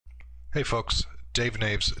Hey folks, Dave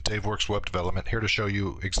Naves, Dave Works Web Development, here to show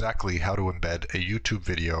you exactly how to embed a YouTube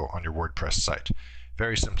video on your WordPress site.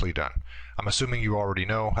 Very simply done. I'm assuming you already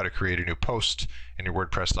know how to create a new post in your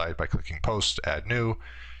WordPress site by clicking Post, Add New.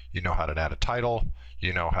 You know how to add a title.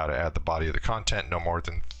 You know how to add the body of the content, no more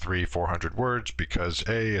than 300-400 words, because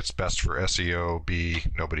A, it's best for SEO, B,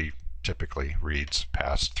 nobody typically reads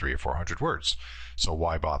past 300 or 400 words, so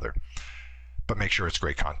why bother? But make sure it's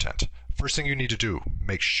great content. First thing you need to do,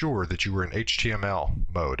 make sure that you are in HTML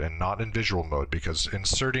mode and not in visual mode, because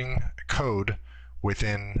inserting code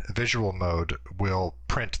within visual mode will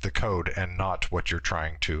print the code and not what you're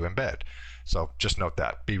trying to embed. So just note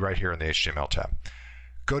that. Be right here in the HTML tab.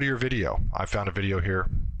 Go to your video. I found a video here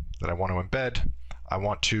that I want to embed. I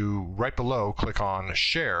want to, right below, click on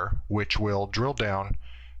Share, which will drill down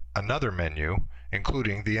another menu,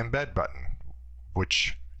 including the Embed button,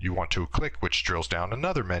 which you want to click, which drills down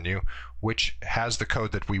another menu, which has the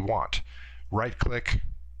code that we want. Right click,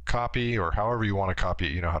 copy, or however you want to copy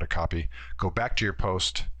it, you know how to copy. Go back to your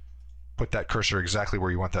post, put that cursor exactly where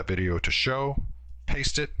you want that video to show,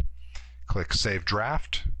 paste it, click Save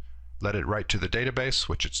Draft, let it write to the database,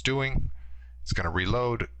 which it's doing. It's going to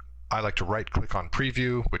reload. I like to right click on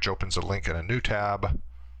Preview, which opens a link in a new tab.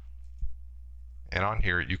 And on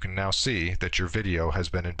here you can now see that your video has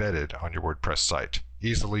been embedded on your WordPress site.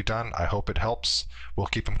 Easily done. I hope it helps. We'll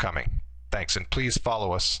keep them coming. Thanks, and please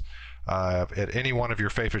follow us at any one of your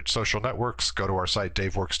favorite social networks. Go to our site,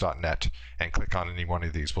 daveworks.net, and click on any one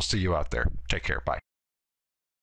of these. We'll see you out there. Take care. Bye.